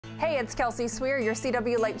Hey, it's Kelsey Swire, your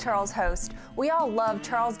CW Lake Charles host. We all love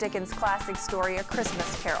Charles Dickens' classic story, A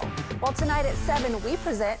Christmas Carol. Well, tonight at 7, we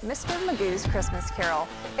present Mr. Magoo's Christmas Carol.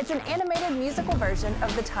 It's an animated musical version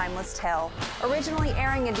of the timeless tale. Originally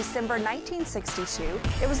airing in December 1962,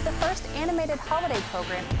 it was the first animated holiday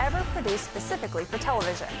program ever produced specifically for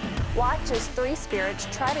television. Watch as three spirits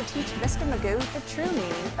try to teach Mr. Magoo the true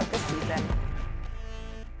meaning of the season.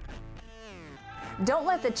 Don't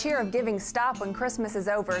let the cheer of giving stop when Christmas is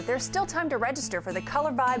over. There's still time to register for the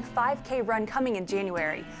Color Vibe 5K run coming in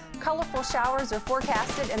January. Colorful showers are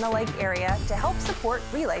forecasted in the lake area to help support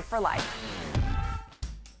Relay for Life.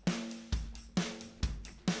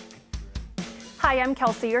 Hi, I'm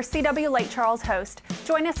Kelsey, your CW Lake Charles host.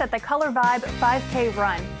 Join us at the Color Vibe 5K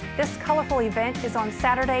run. This colorful event is on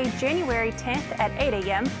Saturday, January 10th at 8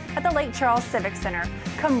 a.m. at the Lake Charles Civic Center.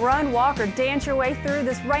 Come run, walk, or dance your way through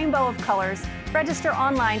this rainbow of colors. Register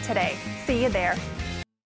online today. See you there.